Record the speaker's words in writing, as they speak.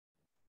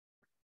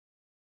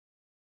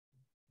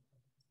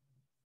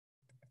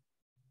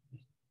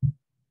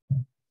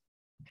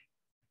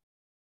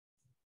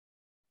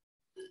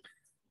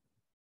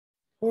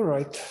All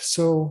right,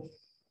 so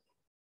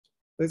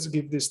let's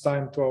give this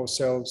time to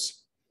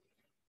ourselves,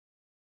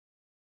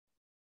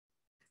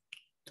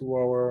 to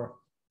our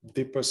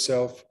deeper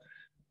self.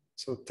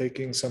 So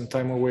taking some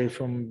time away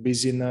from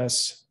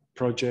busyness,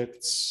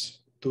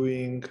 projects,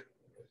 doing,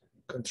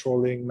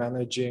 controlling,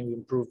 managing,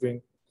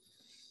 improving,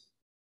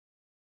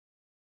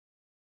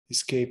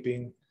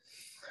 escaping,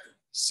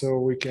 so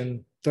we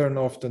can turn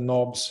off the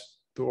knobs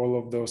to all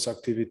of those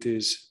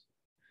activities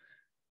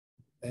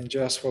and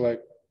just for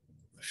like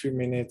a few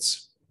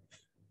minutes,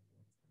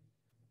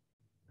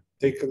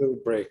 take a little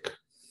break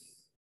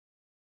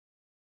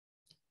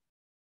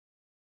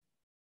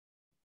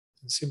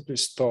and simply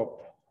stop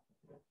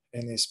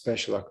any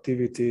special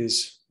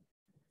activities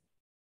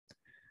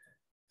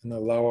and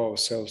allow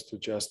ourselves to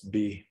just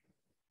be.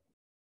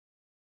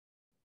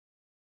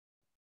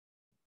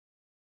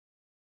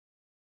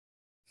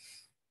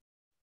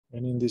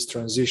 And in this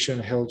transition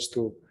helps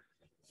to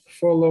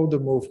follow the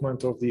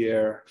movement of the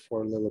air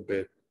for a little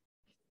bit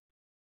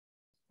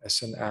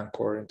as an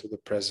anchor into the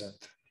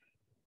present.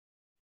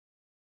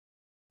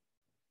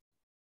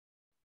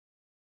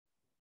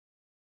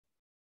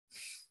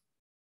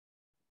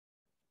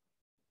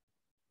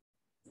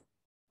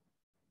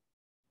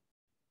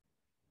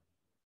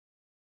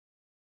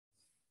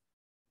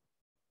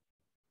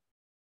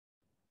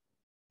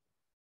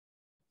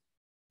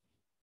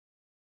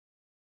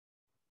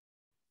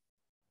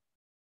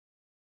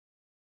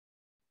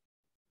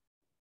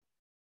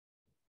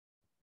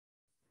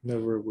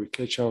 Whenever we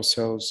catch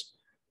ourselves,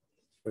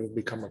 we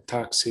become a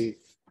taxi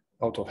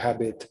out of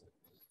habit,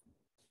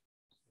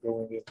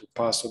 going into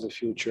past or the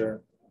future.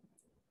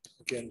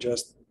 Again,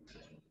 just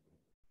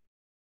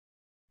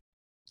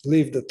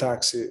leave the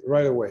taxi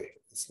right away.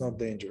 It's not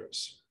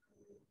dangerous.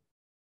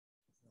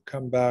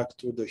 Come back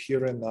to the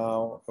here and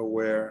now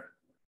aware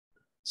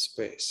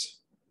space.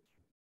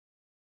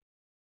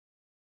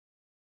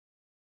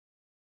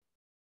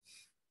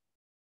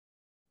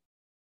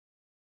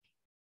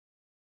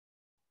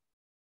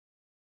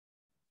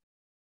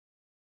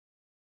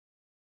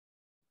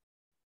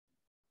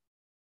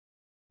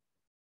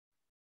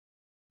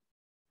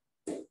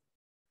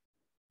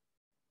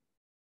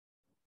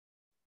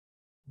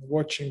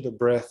 Watching the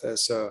breath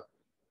as a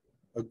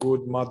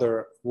good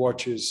mother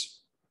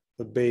watches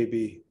the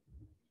baby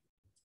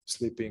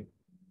sleeping.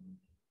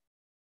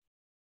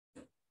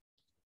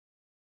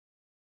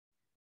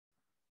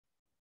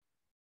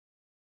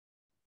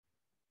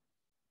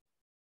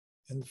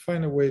 And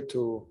find a way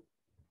to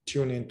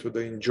tune into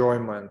the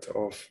enjoyment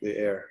of the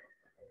air.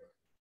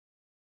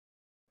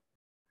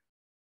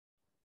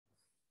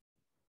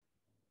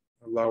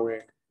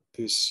 Allowing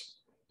this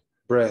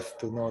breath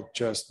to not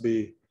just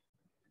be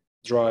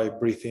dry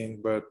breathing,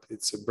 but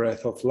it's a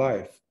breath of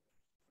life.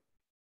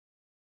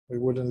 We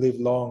wouldn't live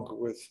long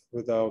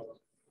without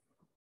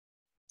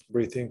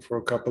breathing for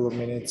a couple of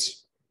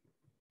minutes.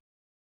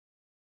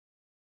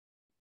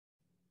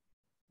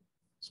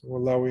 So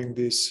allowing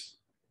this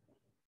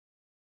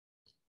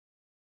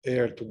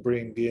air to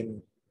bring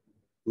in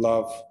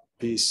love,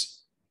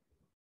 peace,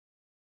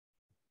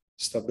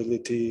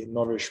 stability,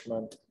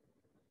 nourishment.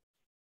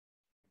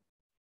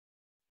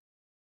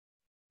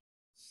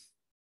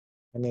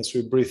 And as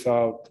we breathe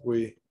out,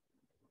 we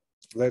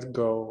let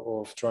go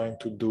of trying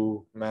to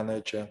do,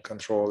 manage, and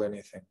control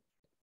anything.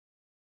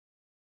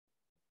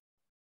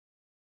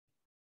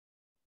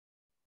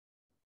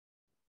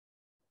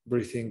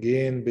 Breathing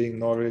in, being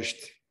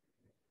nourished.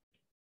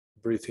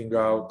 Breathing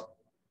out,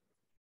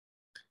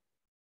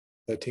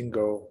 letting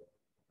go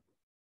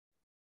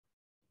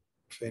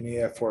of any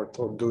effort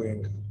or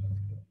doing.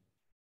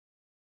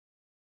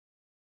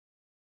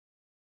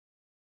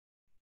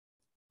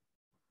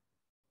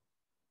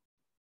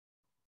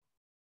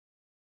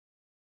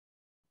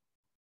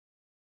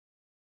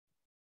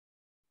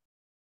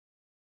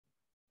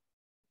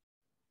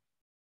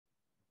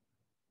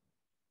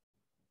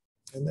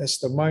 And as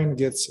the mind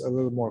gets a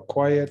little more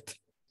quiet,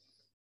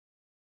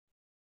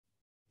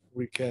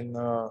 we can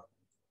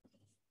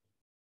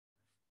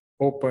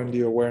open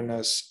the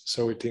awareness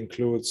so it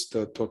includes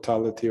the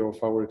totality of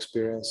our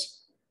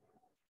experience.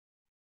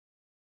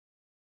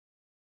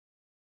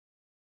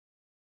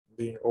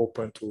 Being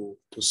open to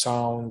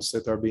sounds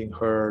that are being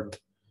heard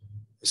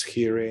as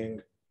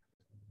hearing,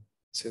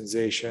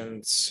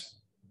 sensations,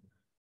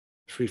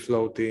 free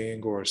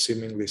floating or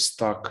seemingly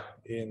stuck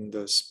in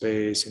the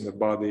space, in the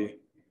body.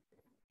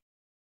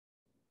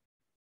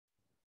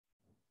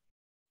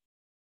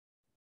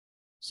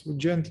 So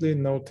gently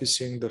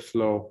noticing the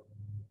flow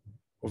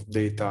of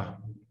data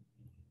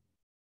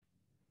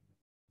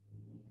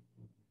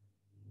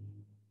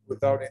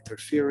without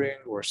interfering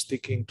or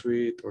sticking to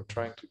it or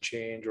trying to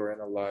change or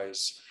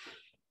analyze.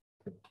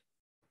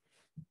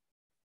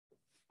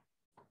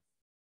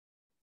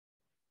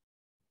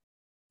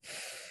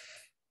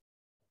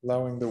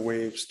 Allowing the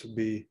waves to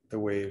be the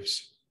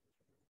waves.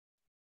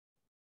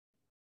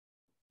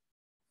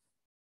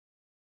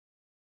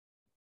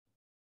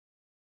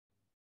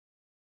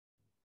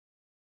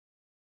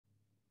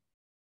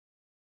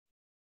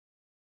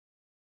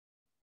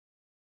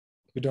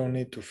 You don't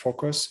need to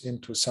focus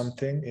into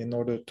something in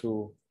order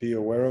to be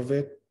aware of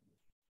it.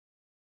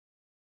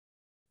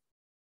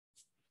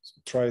 So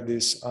try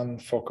this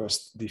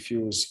unfocused,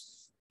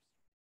 diffuse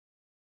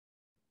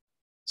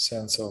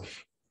sense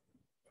of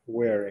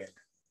wearing.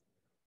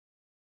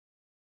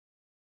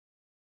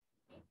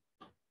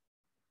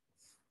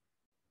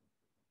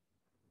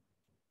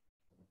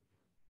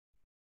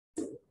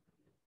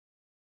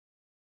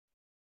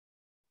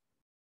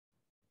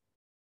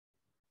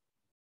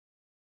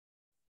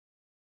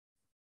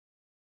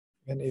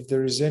 And if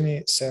there is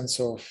any sense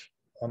of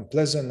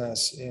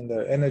unpleasantness in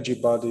the energy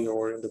body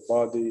or in the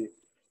body,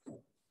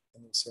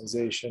 any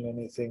sensation,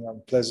 anything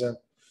unpleasant,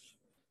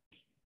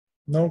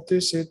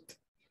 notice it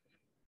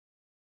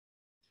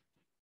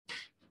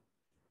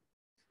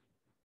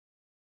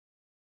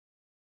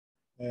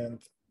and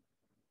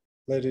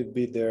let it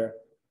be there.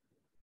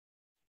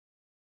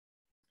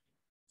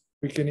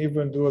 We can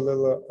even do a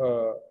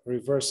little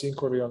reverse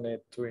inquiry on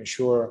it to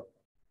ensure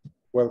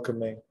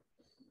welcoming.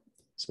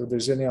 So if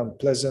there's any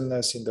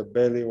unpleasantness in the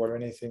belly or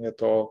anything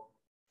at all,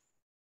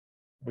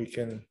 we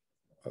can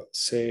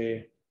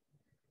say,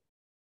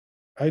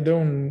 I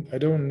don't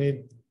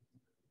need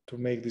to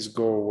make this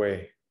go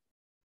away.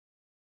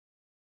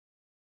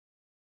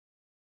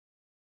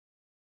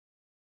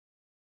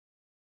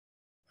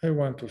 I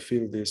want to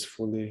feel this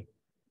fully.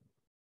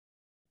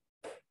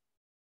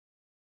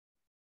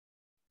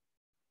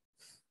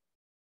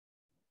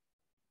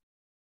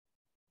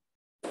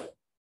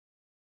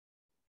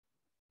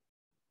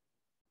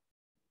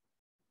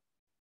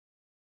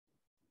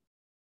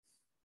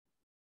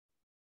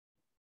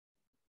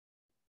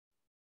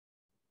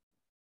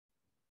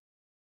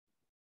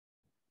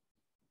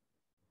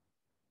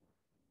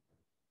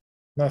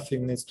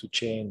 Nothing needs to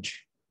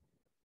change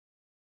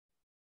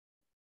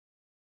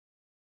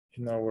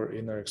in our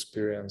inner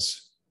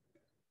experience.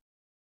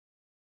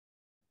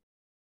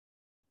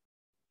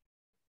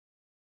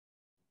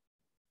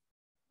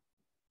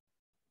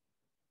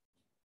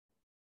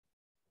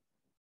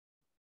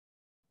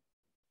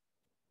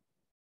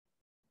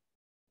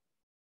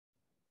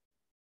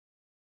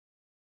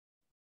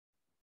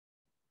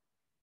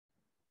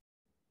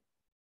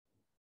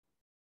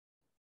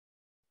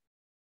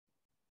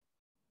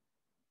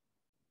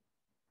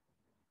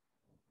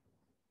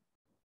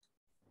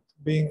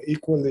 Being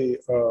equally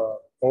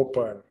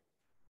open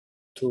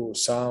to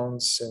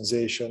sounds,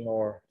 sensation,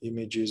 or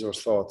images or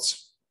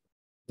thoughts,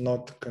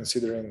 not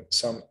considering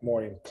some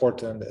more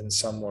important and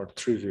some more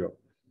trivial.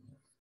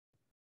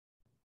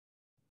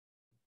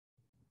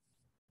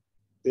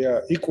 They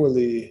are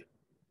equally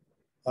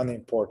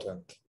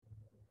unimportant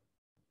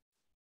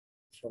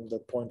from the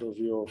point of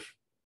view of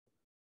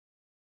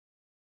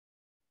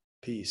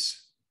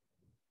peace.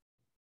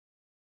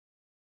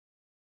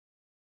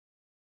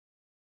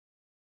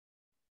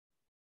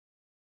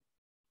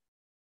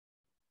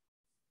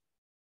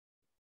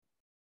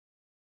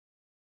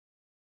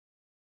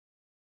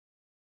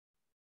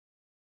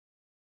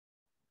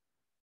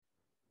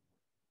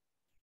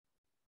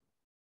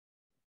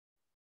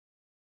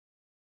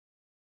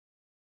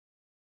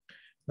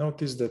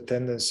 Notice the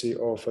tendency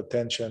of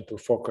attention to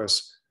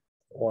focus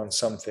on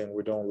something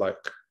we don't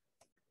like.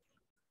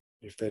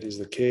 If that is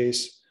the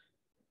case,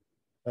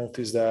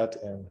 notice that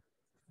and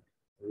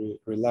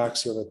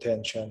relax your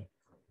attention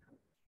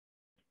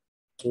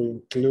to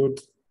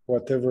include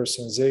whatever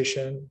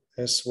sensation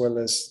as well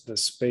as the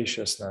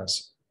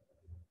spaciousness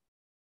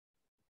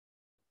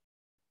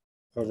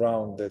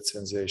around that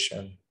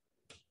sensation.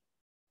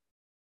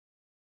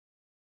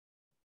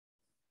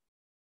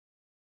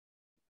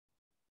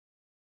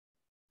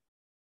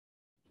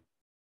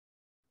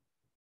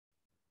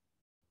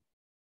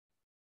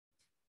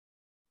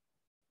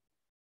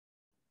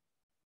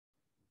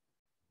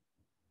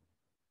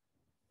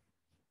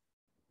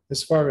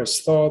 As far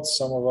as thoughts,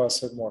 some of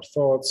us have more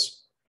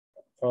thoughts.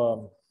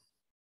 Not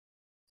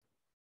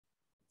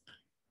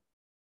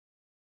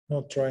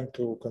trying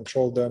to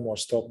control them or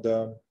stop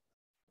them.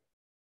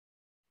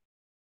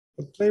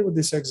 But play with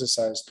this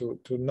exercise to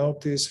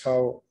notice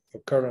how a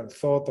current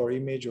thought or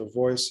image or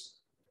voice,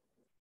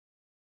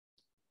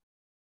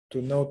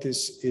 to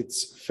notice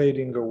it's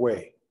fading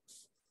away,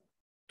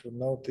 to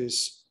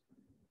notice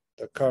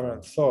the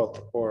current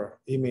thought or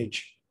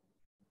image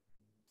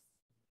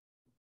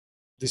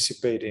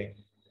dissipating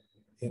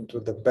into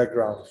the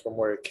background from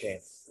where it came.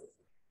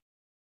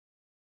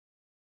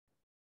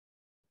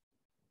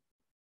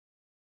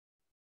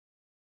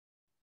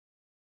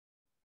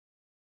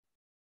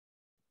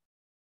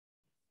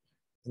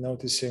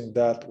 Noticing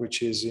that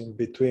which is in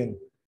between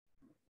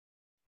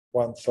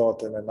one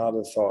thought and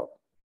another thought.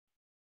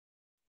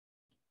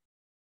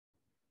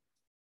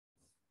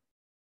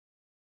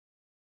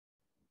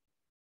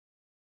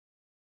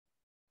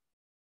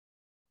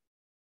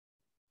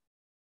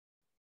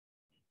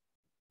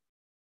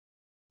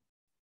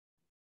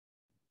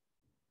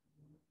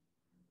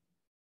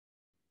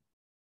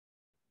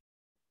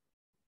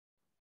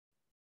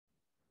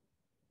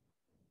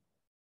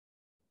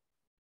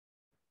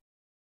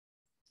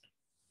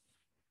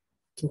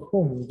 To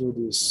whom do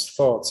these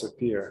thoughts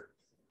appear?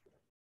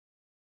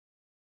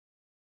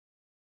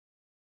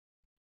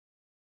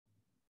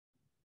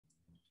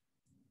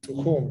 to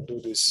whom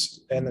do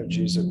these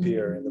energies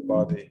appear in the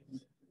body?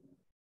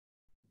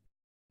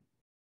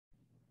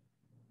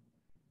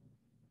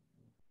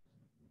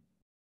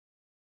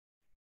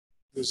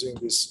 Using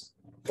this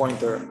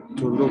pointer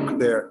to look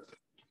there,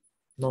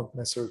 not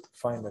necessarily to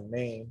find a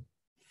name.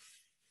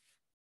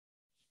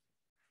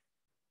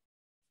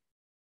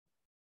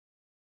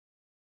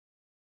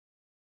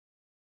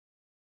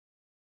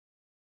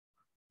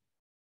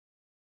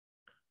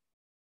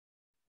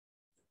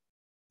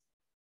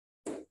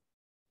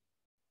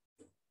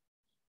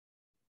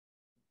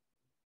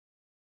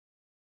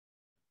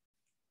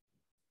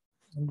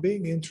 And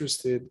being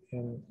interested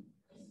in,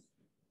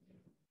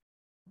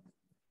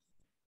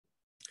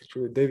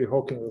 actually David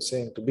Hawkins was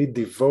saying, to be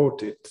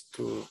devoted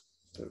to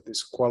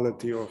this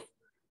quality of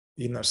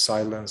inner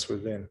silence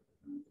within.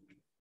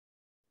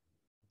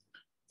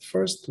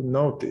 First, to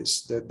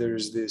notice that there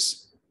is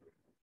this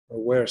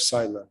aware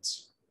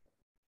silence.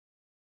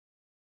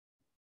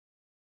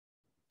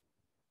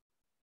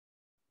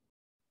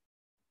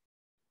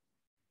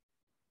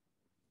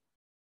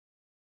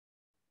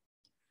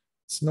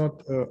 It's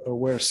not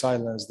aware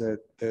silence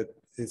that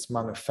it's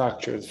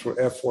manufactured through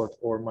effort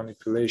or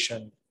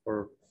manipulation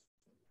or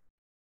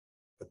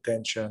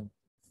attention,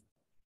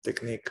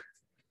 technique.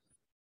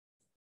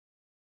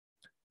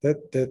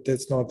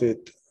 That's not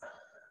it.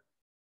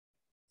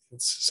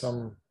 It's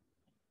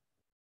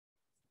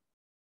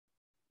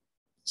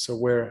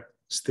aware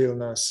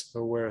stillness,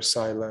 aware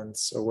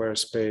silence, aware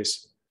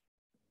space,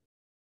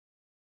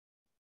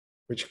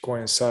 which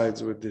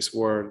coincides with these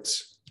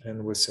words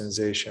and with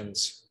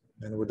sensations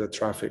and with the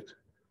traffic.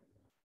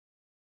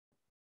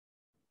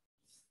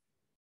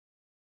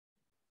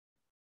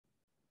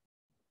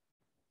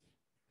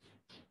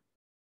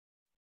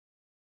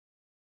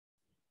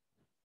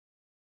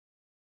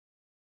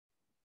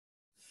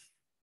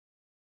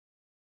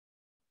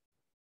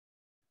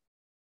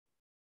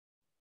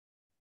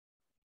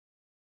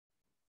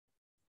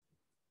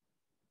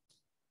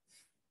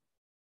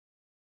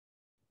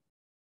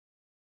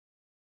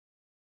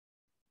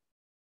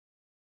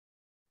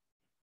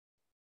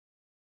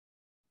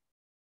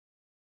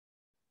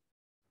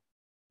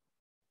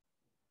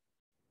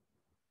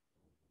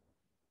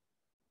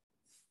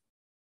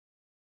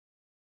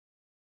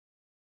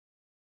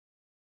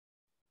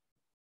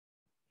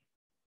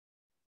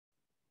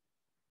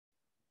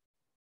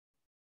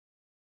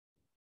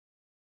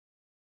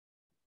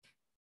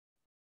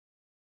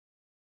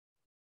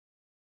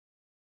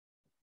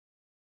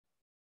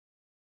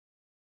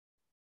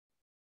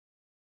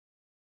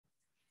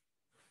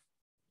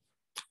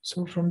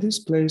 So from this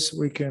place,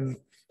 we can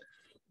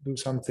do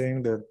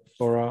something that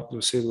Laura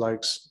Lucille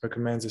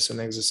recommends as an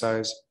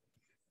exercise.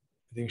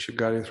 I think she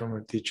got it from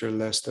her teacher,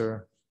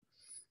 Lester.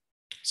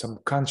 Some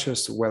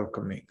conscious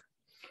welcoming.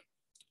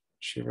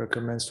 She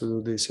recommends to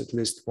do this at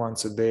least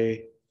once a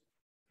day,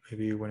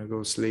 maybe when you go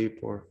to sleep,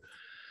 or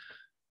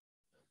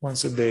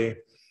once a day.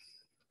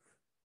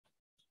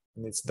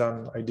 And it's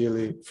done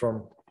ideally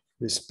from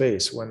this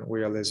space when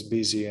we are less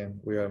busy and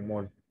we are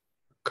more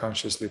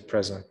consciously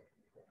present.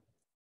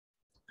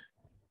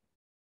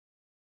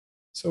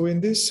 So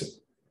in this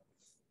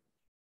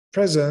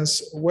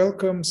presence,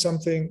 welcome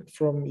something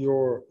from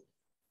your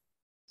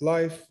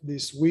life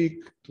this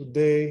week,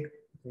 today,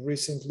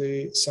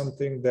 recently,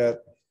 something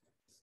that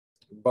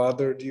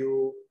bothered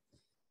you,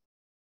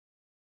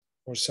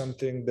 or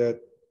something that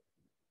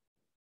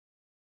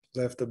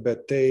left a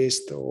bad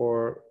taste,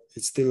 or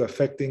it's still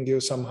affecting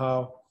you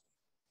somehow.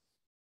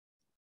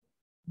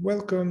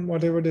 Welcome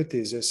whatever that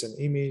is, as an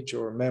image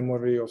or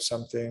memory of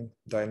something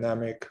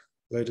dynamic.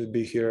 Let it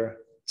be here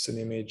as an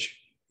image.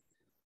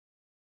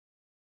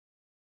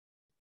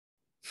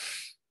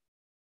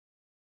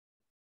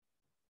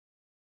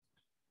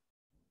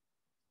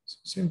 So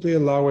simply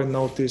allow and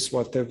notice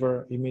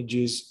whatever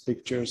images,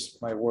 pictures,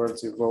 my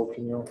words evoke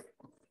in you.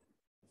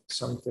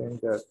 Something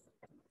that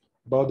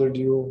bothered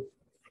you,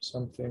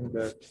 something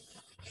that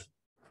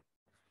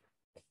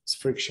is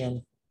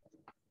friction,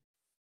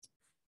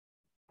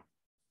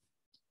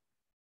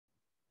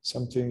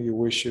 something you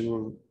wish it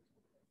will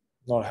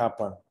not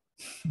happen.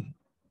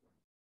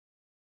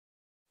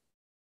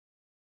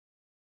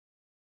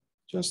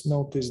 Just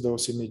notice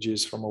those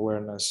images from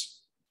awareness.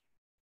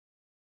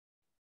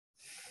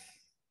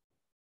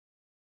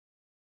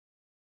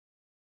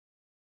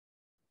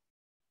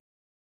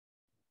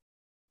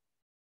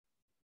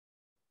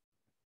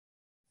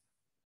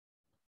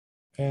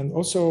 And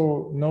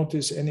also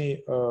notice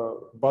any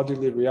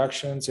bodily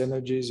reactions,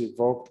 energies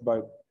evoked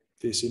by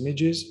these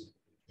images.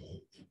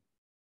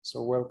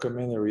 So welcome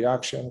any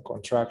reaction,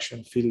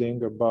 contraction,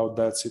 feeling about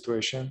that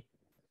situation.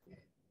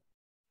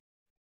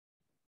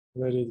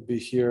 Let it be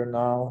here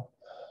now.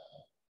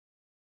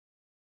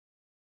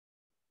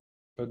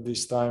 But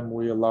this time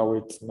we allow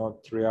it not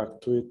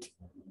react to it.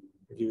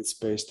 Give it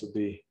space to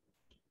be.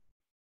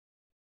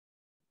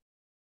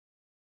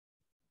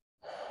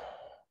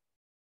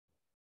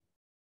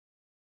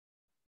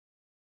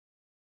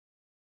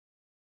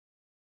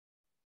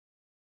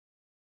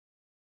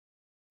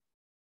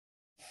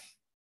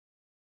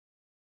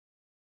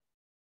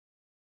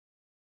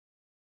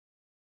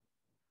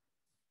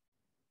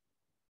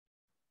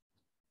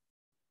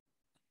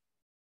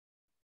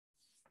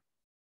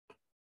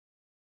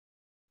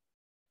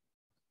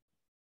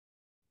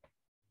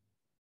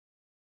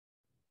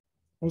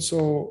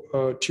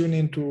 Also tune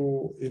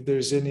into if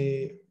there's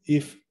any,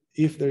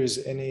 if there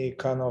is any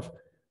kind of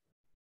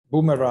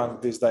boomerang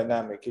this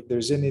dynamic, if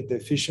there's any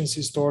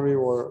deficiency story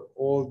or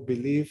old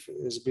belief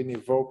has been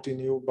evoked in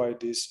you by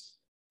this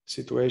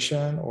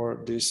situation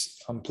or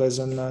this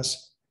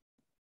unpleasantness,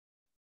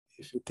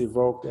 if it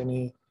evoked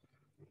any,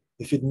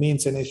 if it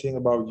means anything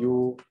about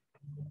you.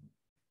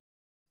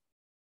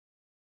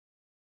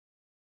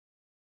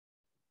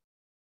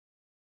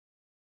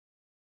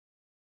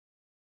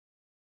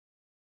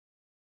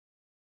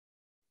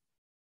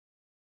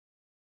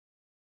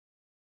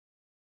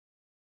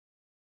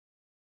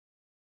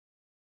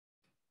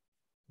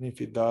 And if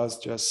it does,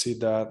 just see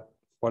that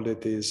what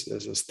it is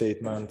as a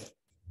statement.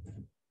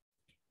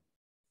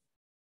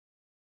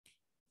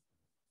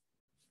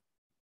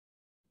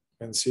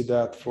 And see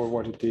that for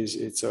what it is.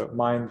 It's a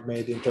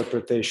mind-made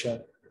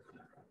interpretation.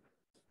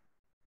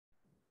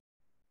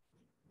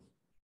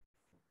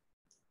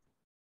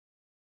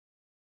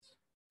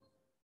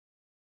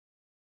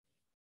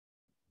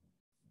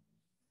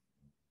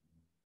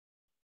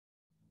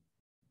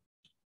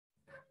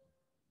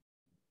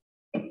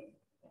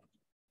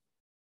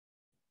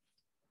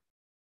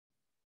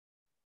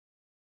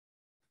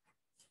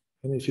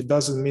 And if it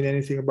doesn't mean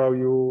anything about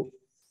you,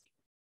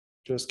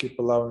 just keep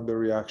allowing the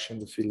reaction,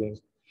 the feeling.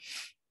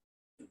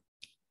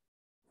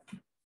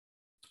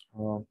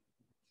 Um,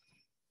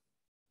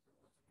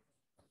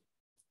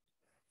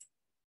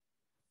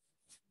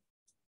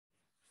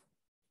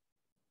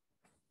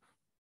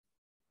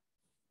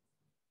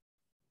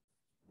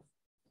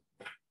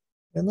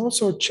 and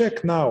also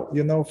check now,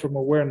 from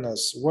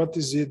awareness, what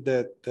is it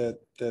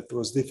that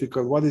was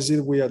difficult? What is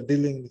it we are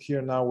dealing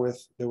here now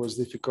with that was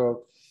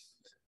difficult?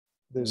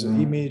 There's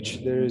an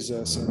image, there is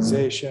a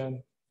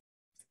sensation,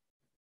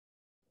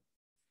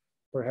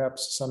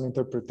 perhaps some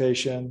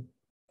interpretation.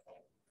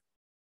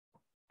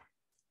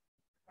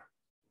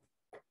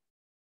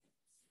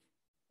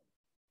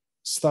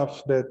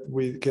 Stuff that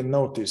we can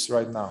notice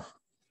right now.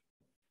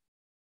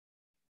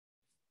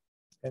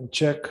 And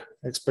check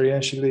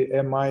experientially,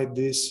 am I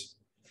this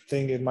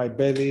thing in my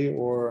belly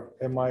or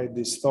am I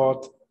this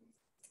thought?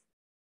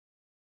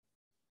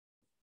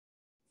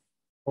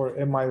 Or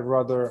am I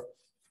rather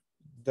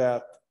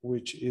that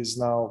which is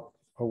now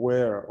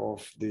aware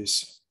of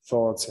these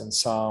thoughts and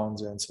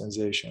sounds and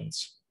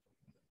sensations?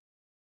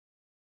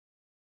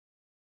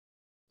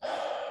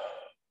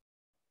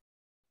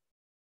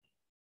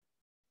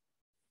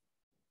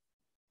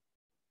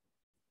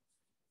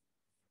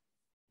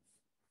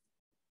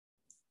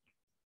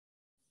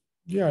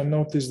 Yeah,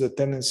 notice the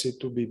tendency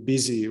to be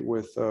busy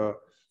with, to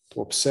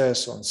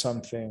obsess on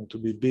something, to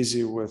be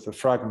busy with a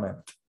fragment,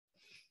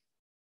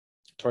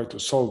 try to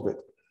solve it,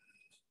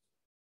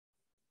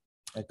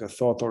 like a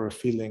thought or a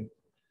feeling.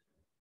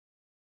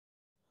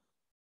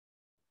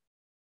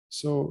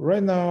 So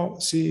right now,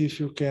 see if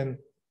you can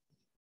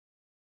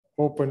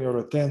open your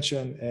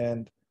attention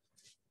and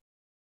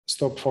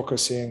stop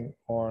focusing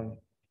on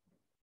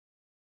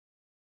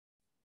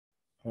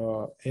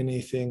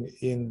anything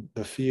in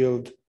the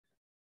field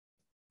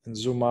and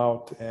zoom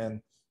out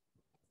and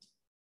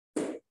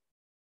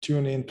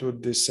tune into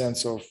this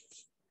sense of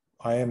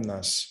I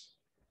amness.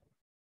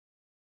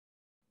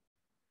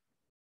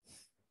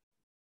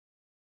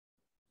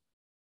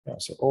 Yeah,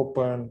 so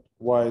open,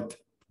 wide,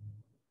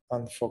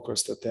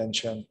 unfocused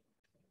attention.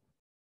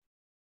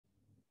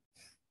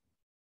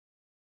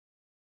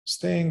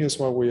 Staying is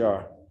what we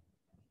are.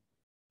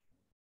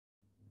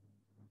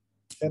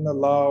 And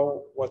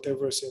allow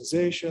whatever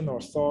sensation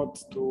or thought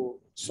to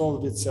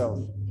solve itself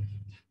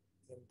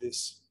in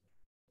this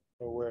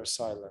aware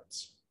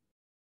silence.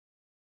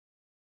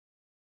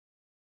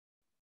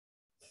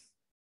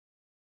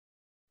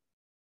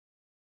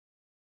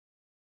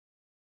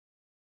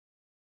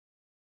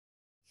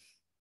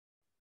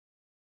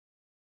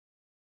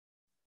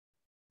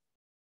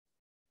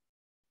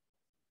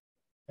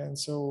 And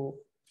so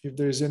if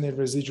there is any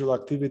residual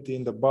activity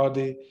in the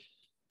body,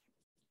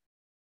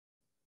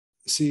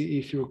 see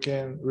if you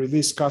can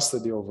release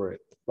custody over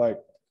it. Like,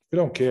 you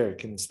don't care, it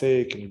can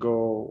stay, it can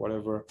go,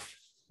 whatever.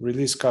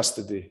 Release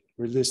custody,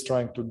 release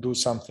trying to do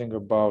something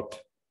about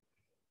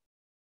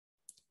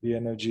the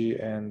energy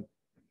and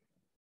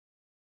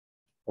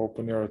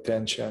open your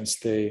attention,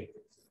 stay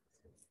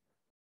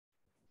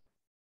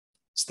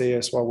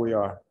as what we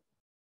are.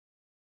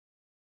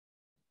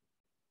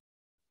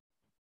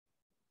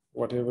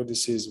 Whatever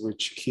this is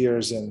which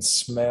hears and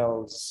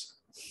smells,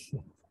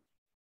 and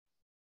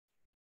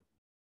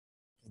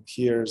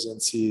hears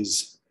and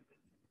sees.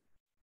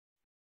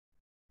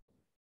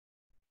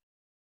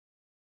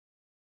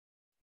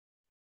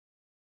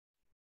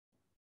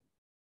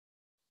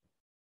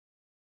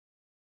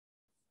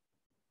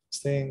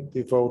 Staying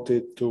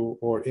devoted to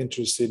or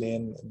interested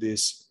in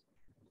this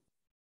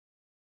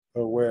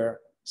aware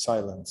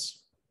silence.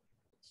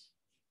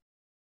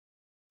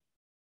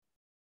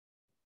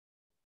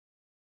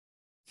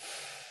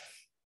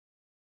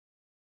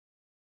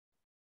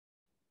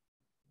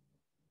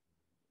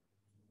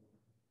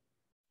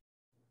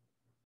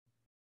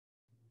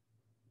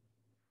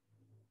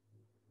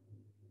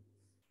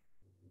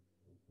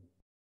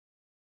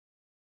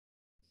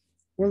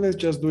 Well, let's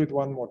just do it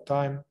one more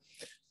time.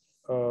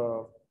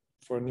 For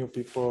new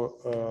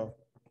people,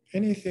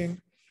 anything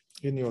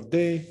in your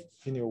day,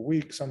 in your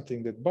week,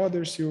 something that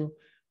bothers you,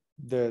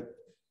 that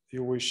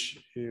you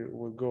wish it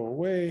would go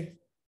away,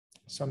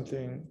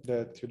 something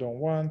that you don't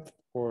want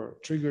or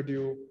triggered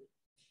you,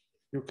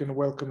 you can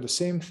welcome the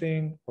same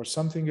thing or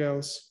something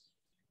else.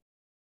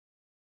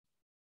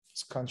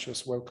 It's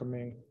conscious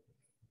welcoming.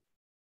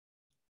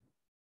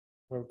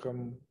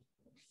 Welcome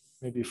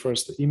maybe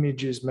first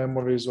images,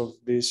 memories of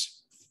this.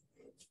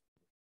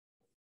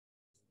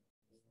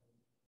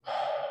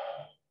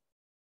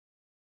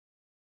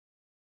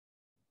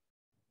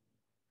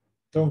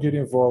 Don't get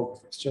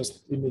involved. It's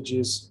just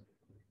images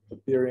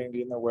appearing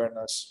in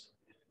awareness.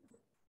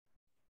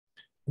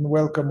 And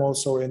welcome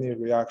also any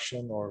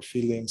reaction or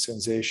feeling,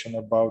 sensation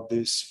about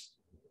this.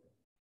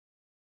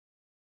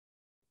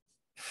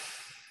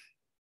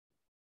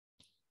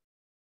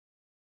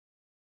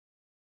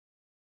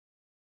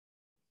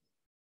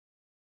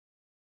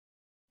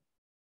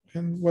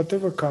 And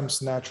whatever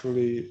comes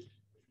naturally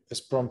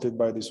is prompted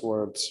by these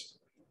words.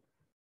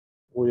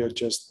 We are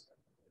just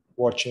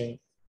watching,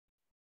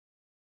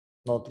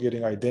 not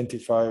getting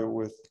identified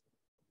with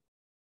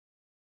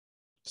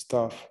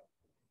stuff.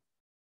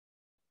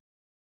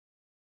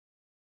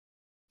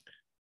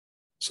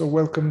 So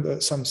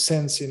welcome some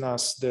sense in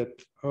us that,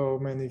 oh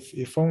man,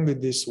 if only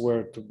this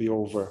were to be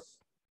over.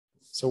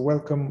 So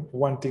welcome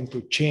wanting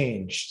to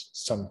change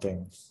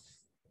something.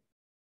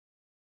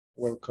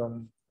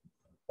 Welcome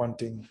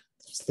wanting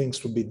things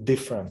to be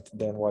different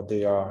than what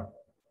they are.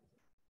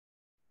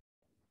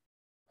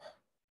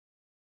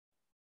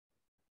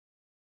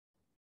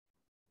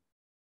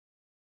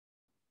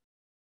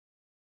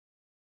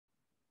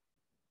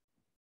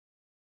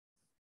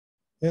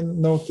 And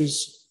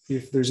notice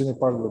if there's any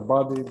part of the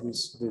body,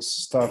 this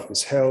stuff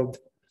is held.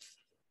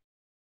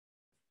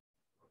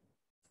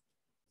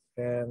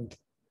 And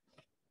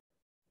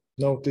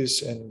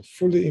notice and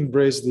fully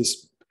embrace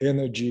this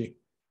energy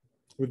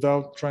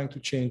without trying to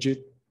change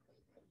it.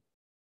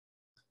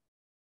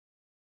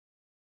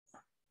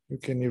 You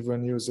can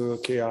even use a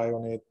KI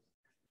on it.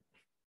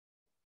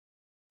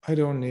 I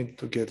don't need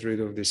to get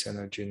rid of this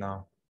energy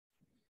now.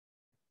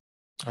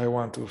 I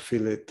want to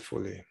feel it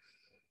fully.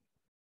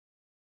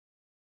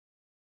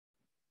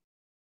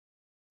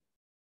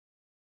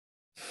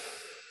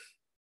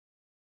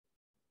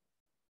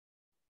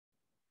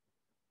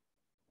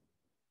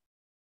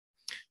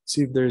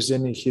 See if there's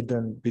any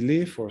hidden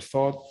belief or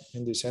thought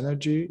in this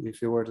energy.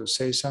 If you were to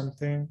say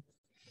something,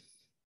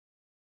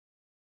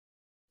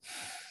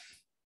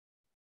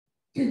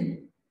 if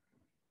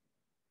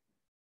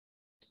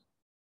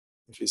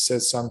you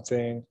said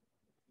something,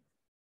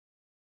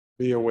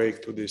 be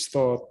awake to this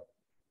thought.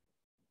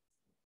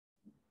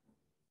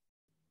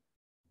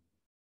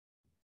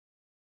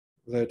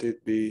 Let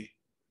it be,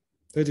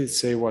 let it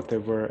say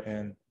whatever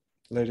and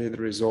let it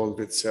resolve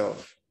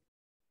itself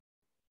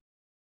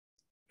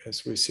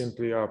as we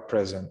simply are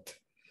present.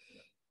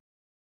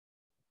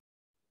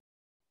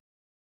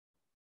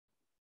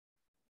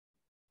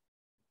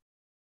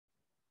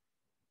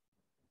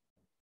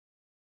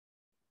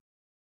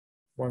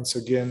 Once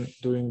again,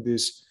 doing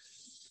this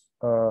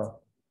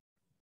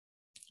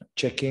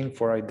checking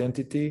for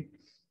identity.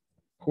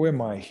 Who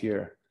am I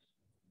here?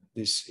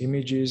 These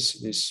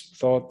images, this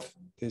thought,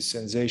 this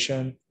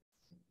sensation.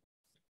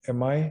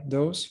 Am I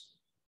those?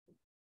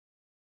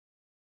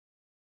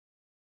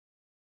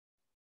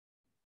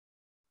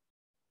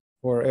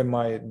 Or am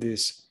I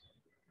this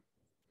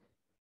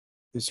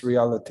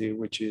reality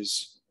which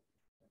is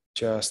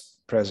just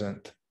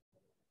present,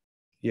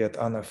 yet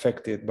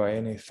unaffected by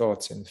any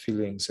thoughts and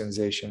feelings,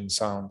 sensations,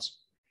 sounds?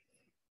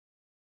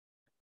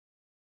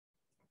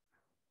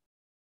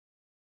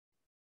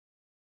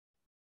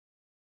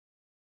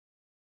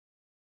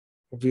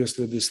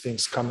 Obviously, these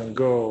things come and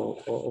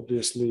go.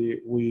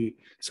 Obviously,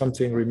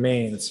 something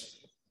remains.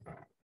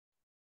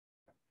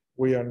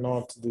 We are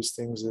not these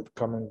things that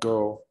come and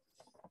go.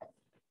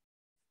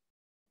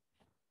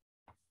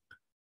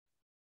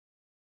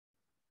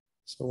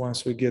 So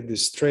once we get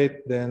this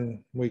straight,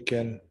 then we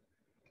can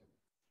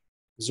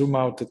zoom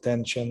out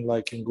attention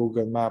like in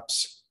Google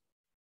Maps.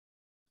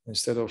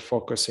 Instead of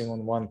focusing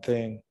on one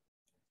thing,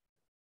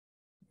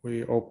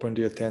 we open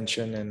the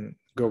attention and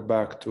go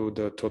back to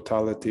the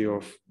totality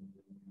of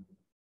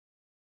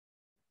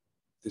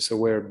this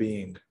aware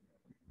being.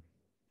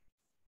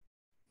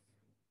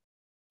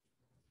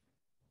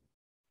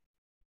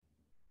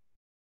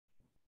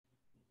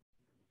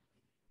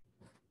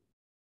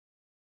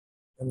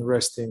 And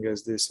resting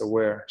as this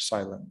aware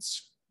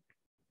silence.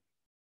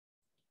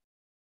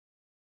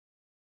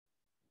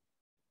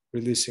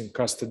 Releasing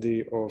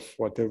custody of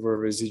whatever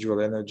residual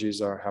energies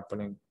are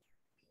happening.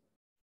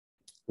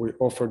 We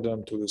offer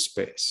them to the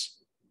space.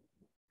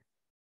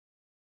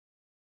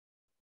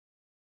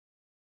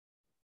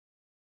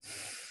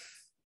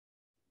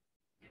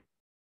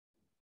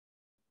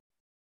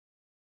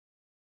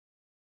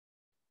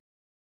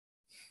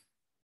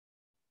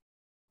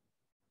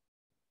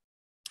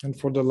 And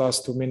for the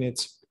last 2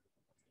 minutes,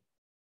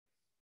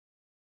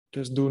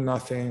 just do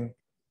nothing.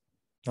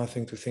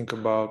 Nothing to think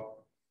about.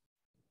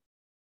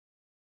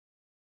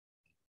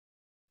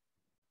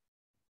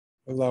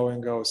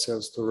 Allowing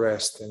ourselves to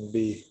rest and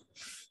be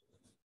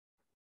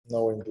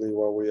knowingly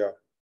where we are.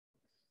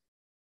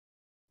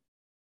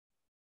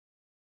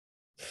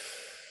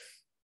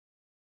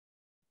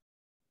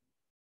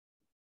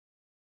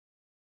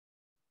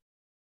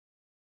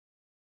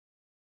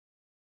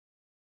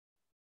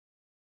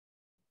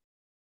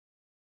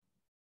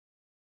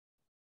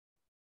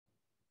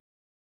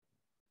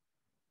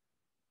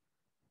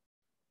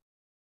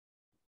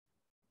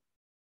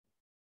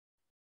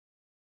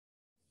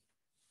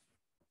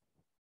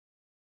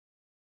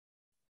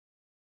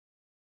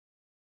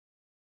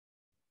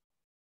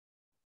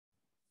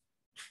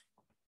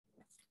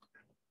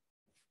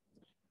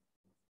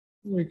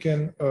 We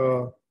can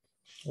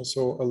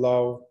also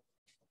allow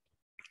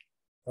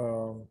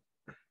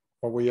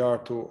where we are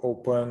to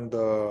open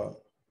the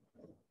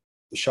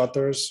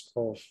shutters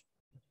of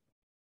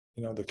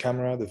the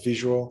camera, the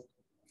visual.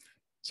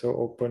 So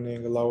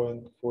opening,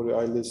 allowing for the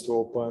eyelids to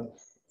open.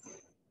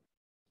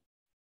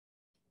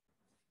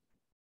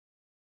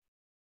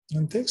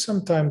 And take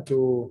some time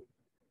to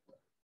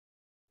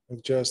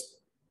just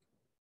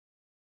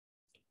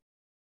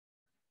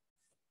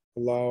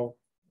allow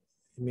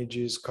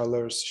images,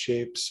 colors,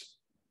 shapes,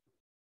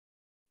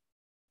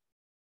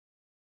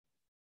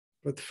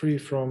 but free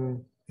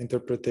from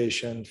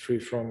interpretation, free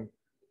from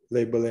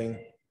labeling.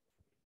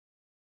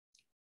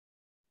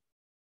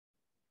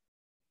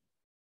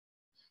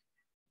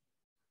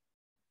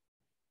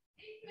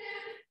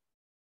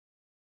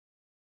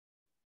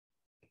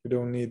 We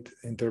don't need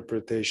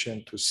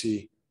interpretation to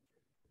see.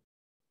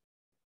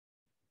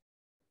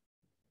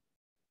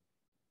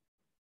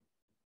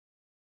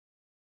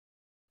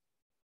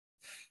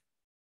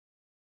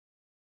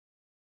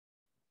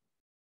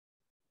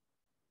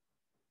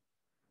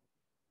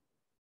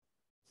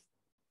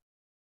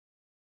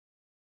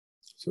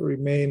 So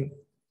remain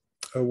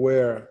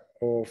aware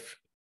of,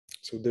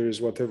 so there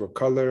is whatever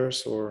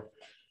colors or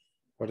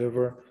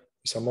whatever,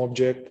 some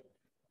object.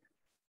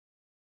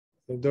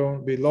 So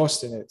don't be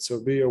lost in it. So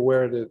be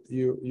aware that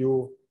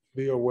you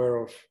be aware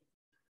of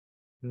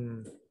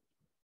be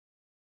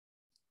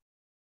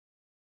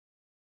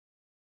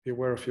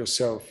aware of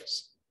yourself,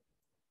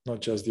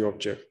 not just the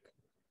object.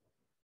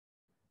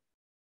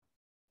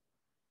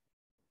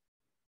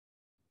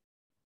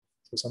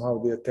 So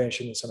somehow the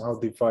attention is somehow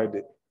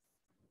divided.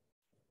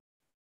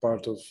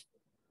 Part of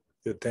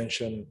the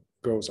attention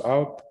goes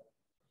out,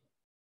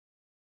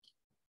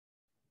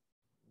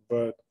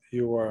 but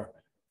you are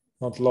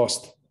not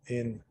lost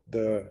in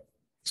the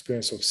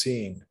experience of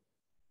seeing.